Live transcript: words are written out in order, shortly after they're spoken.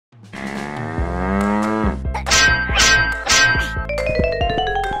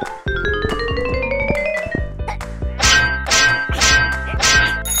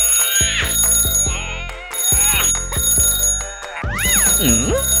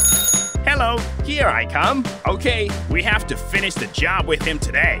Hello, here I come. Okay, we have to finish the job with him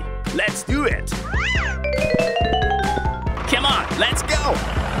today. Let's do it. Come on, let's go.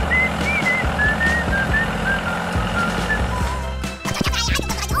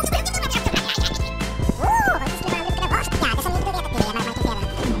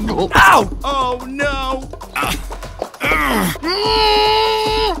 Ow! Oh no!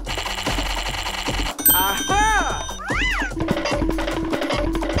 Aha!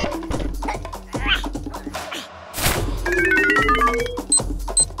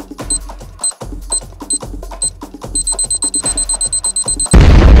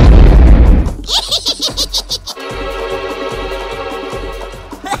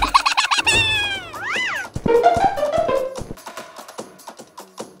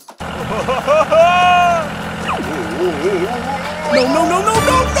 No, no, no, no,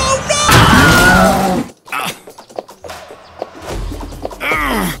 no, no, no!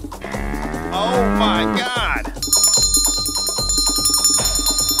 Oh my God!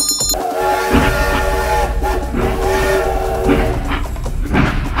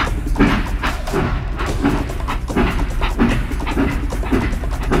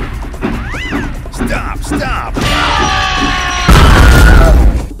 Stop, stop!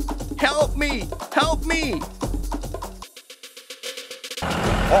 Help me! Help me!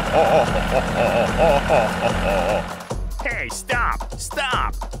 Hey, stop!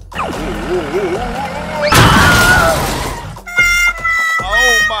 Stop!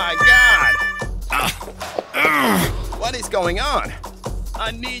 Oh my God! What is going on?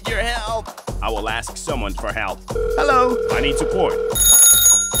 I need your help. I will ask someone for help. Hello, I need support.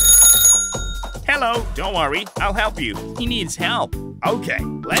 Hello, don't worry, I'll help you. He needs help. Okay,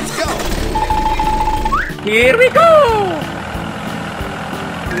 let's go. Here we go!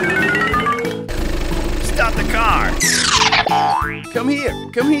 Stop the car! Come here,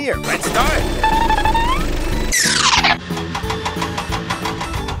 let's start!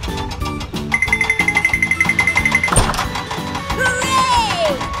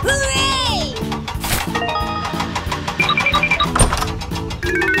 Hooray! Hooray!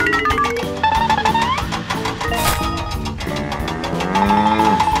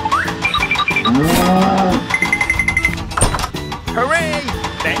 Hooray!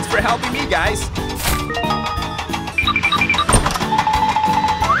 Thanks for helping me, guys.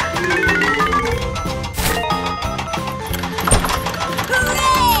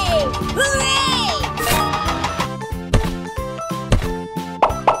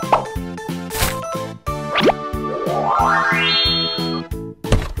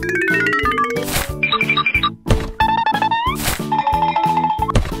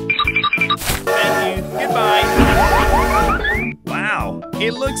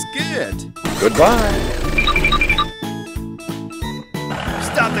 It looks good. Goodbye.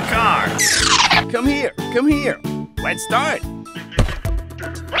 Stop the car. Come here. Let's start.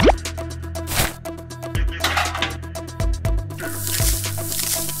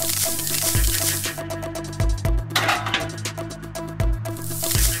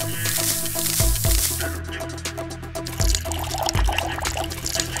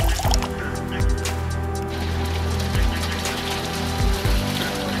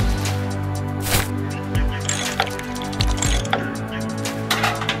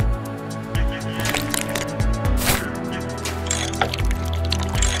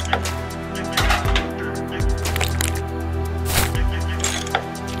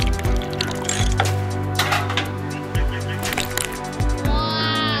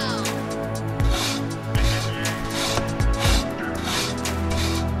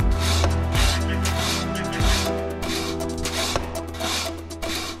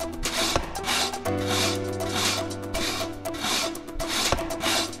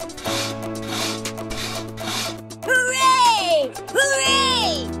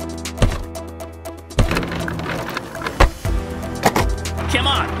 Come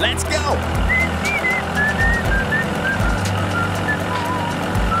on, let's go!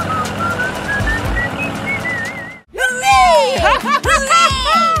 Hooray! Hooray!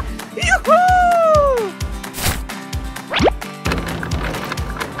 Yoo-hoo!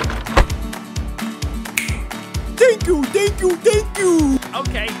 Thank you.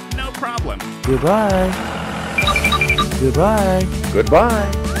 Okay, no problem. Goodbye. Goodbye.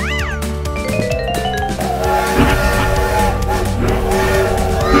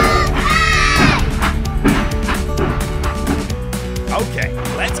 Okay,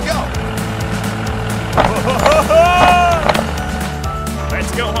 let's go.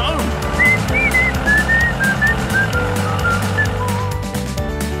 Let's go home.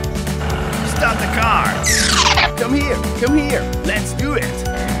 Stop the car. Come here. Let's do it.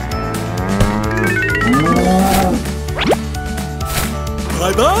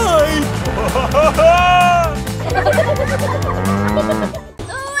 Bye-bye.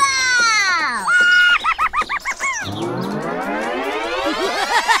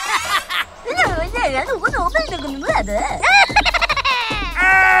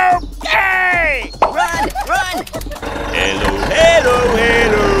 Okay! Run! Run! Hello, hello,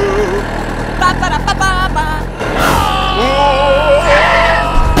 hello! Ba-ba-da-ba-ba-ba!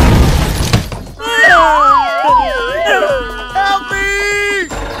 Help me!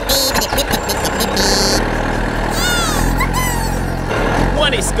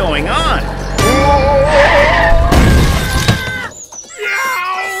 What is going on?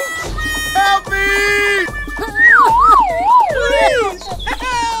 Help me! Please!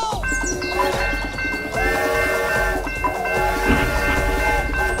 Help!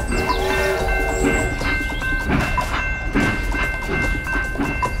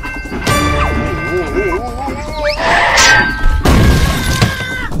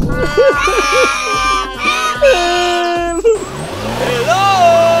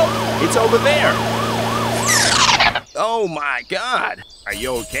 Hello! It's over there. Oh my God. Are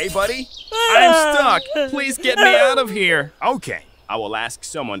you okay, buddy? I'm stuck. Please get me out of here. Okay, I will ask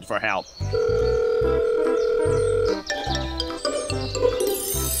someone for help.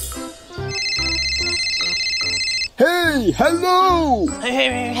 Hey, hello.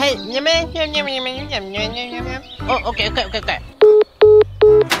 Hey, oh, okay.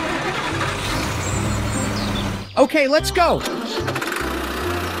 Okay, let's go.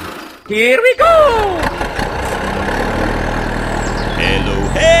 Here we go! Hello,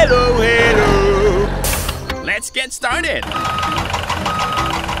 hello, hello! Let's get started!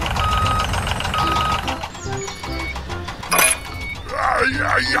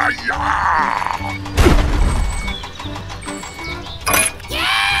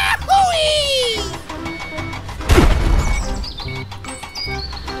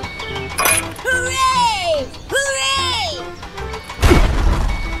 Hooray! Hooray!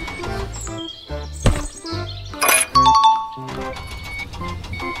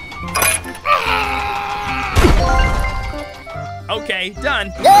 Okay,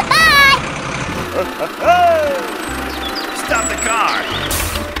 done. Goodbye! Stop the car!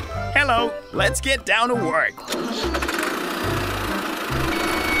 Hello, let's get down to work.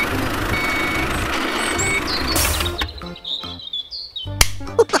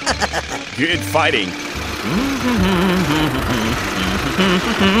 Good fighting.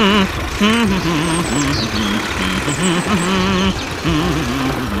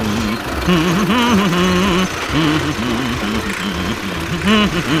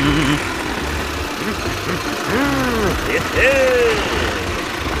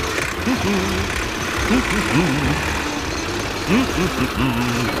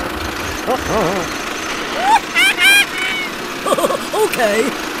 Okay.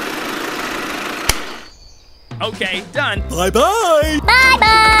 Okay, done. Bye-bye.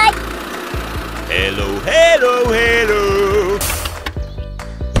 Bye-bye! Hello, hello, hello.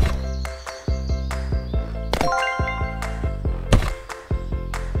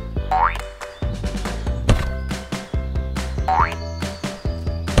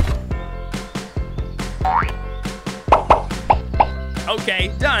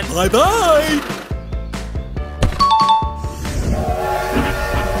 Okay, done. Bye-bye.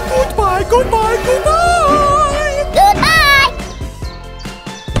 Goodbye, goodbye, goodbye. Goodbye!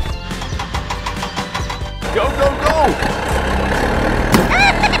 Go, go,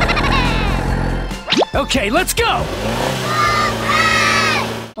 go! Okay, let's go.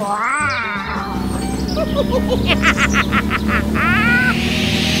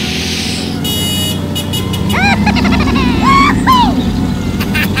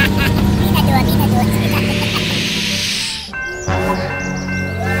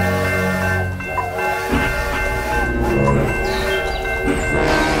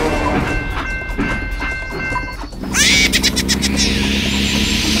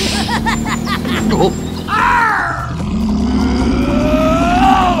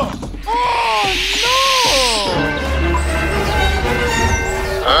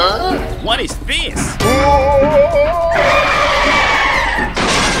 What is this?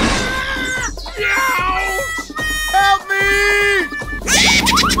 Help me!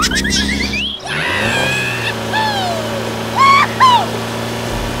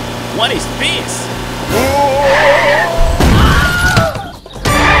 What is this?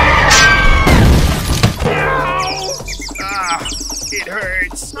 Ah, it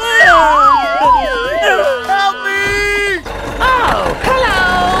hurts. Help me! Oh, hello!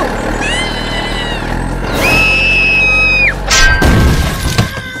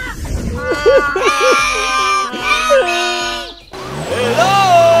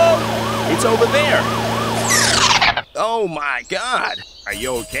 Oh my God! Are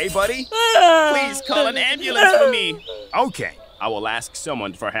you okay, buddy? Please call an ambulance for me. Okay, I will ask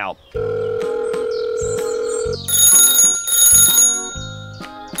someone for help.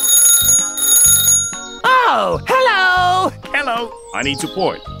 Oh, hello! Hello, I need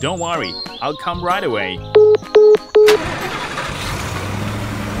support. Don't worry, I'll come right away.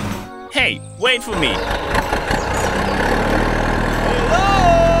 Hey, wait for me.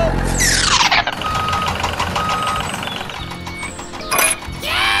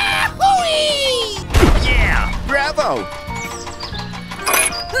 Yeah, bravo!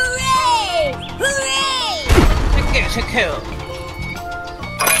 Hooray! Hooray! So cool.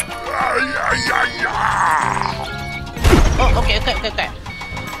 Oh, okay. Thank you.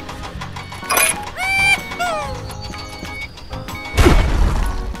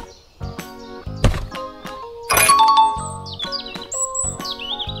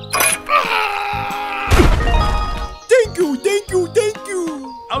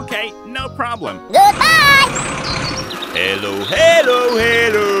 Okay, no problem. Goodbye! Hello.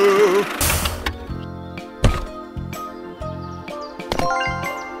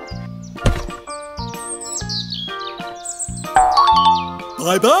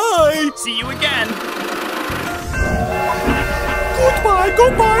 Bye-bye. See you again. Goodbye.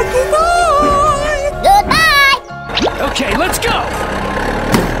 Goodbye! Okay, let's go!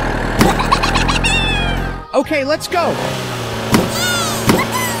 Okay, let's go!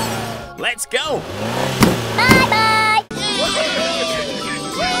 Let's go. Bye-bye!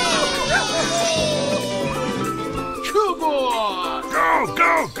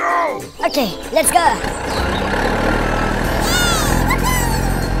 Go. Okay, let's go!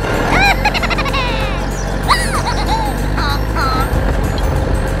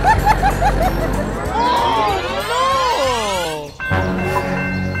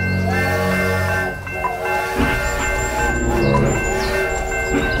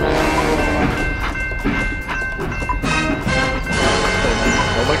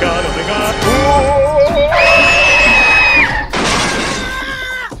 Oh my God.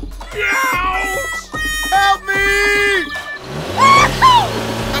 Help me!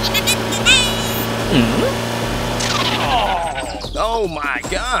 Oh my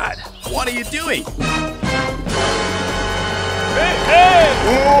God! What are you doing?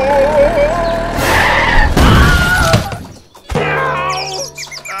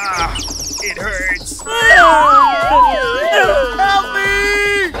 Ah, it hurts. Help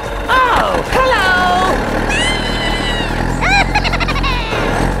me! Oh, hello!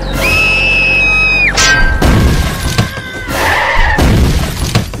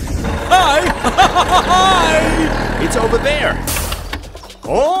 Hi! It's over there.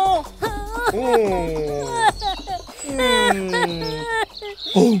 Oh!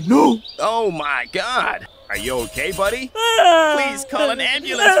 Oh no! Oh my God! Are you okay, buddy? Please call an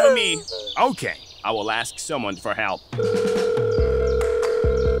ambulance for me. Okay, I will ask someone for help.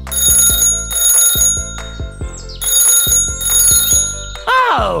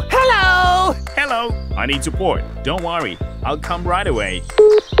 Oh, hello! Hello, I need support. Don't worry, I'll come right away.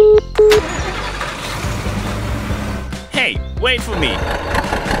 Hey, wait for me.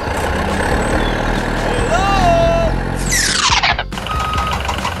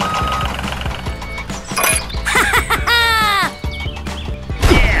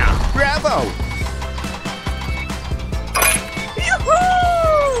 Yeah, bravo!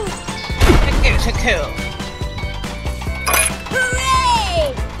 So cool.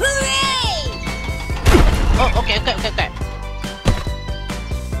 Hooray! Hooray! Oh, okay. Thank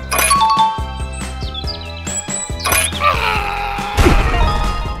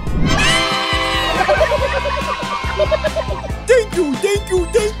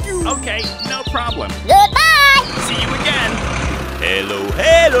you. Okay, no problem. Goodbye! See you again. Hello.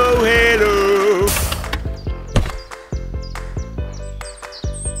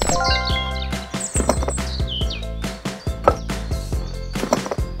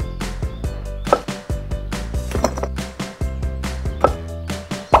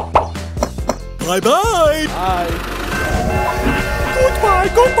 Bye-bye.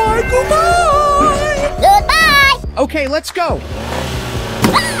 Goodbye. Goodbye! Okay, let's go!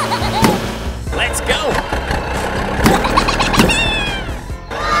 Let's go.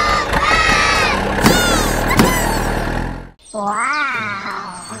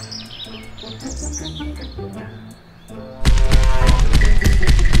 Wow!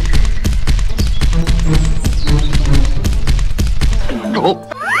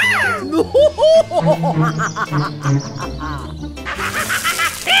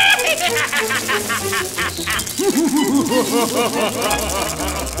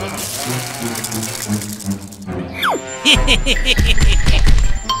 Oh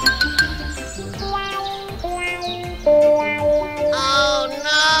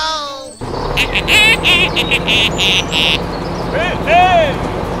no!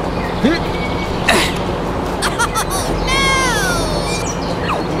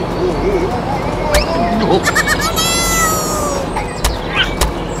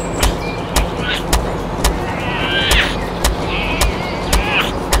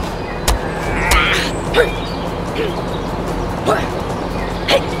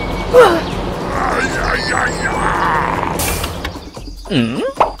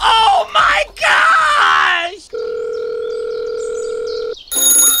 Oh my gosh!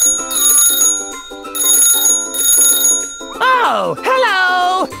 Oh,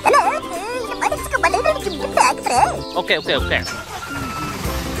 hello! Okay.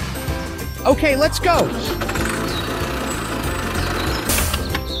 Okay, let's go.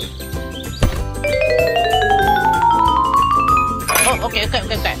 Oh, okay.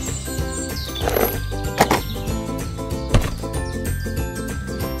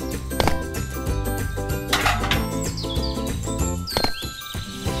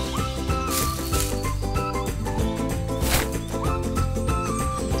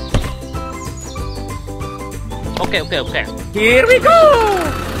 Okay. Here we go!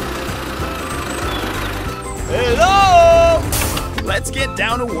 Hello! Let's get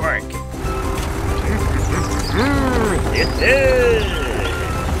down to work.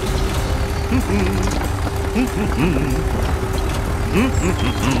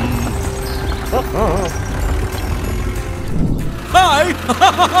 Hi!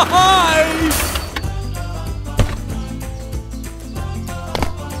 Hi!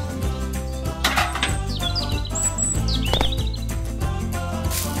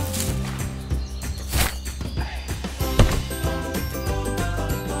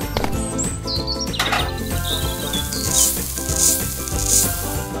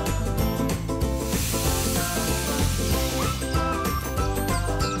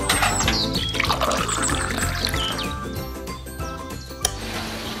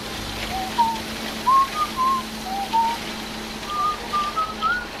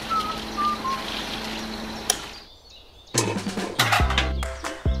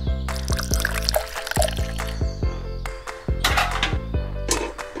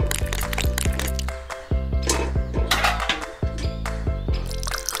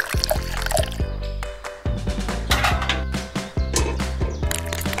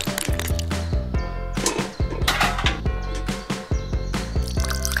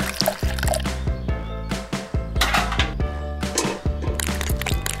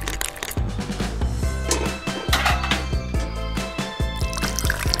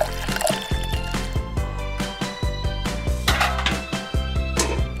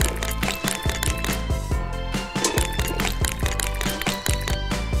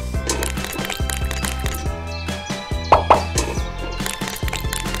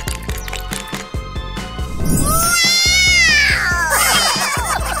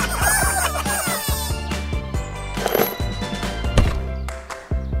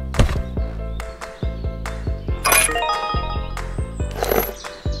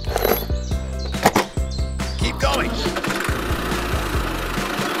 Keep going.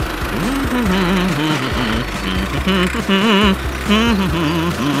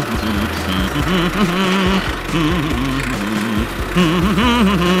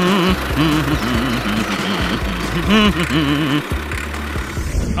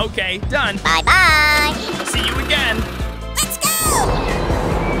 Okay, done. Bye-bye.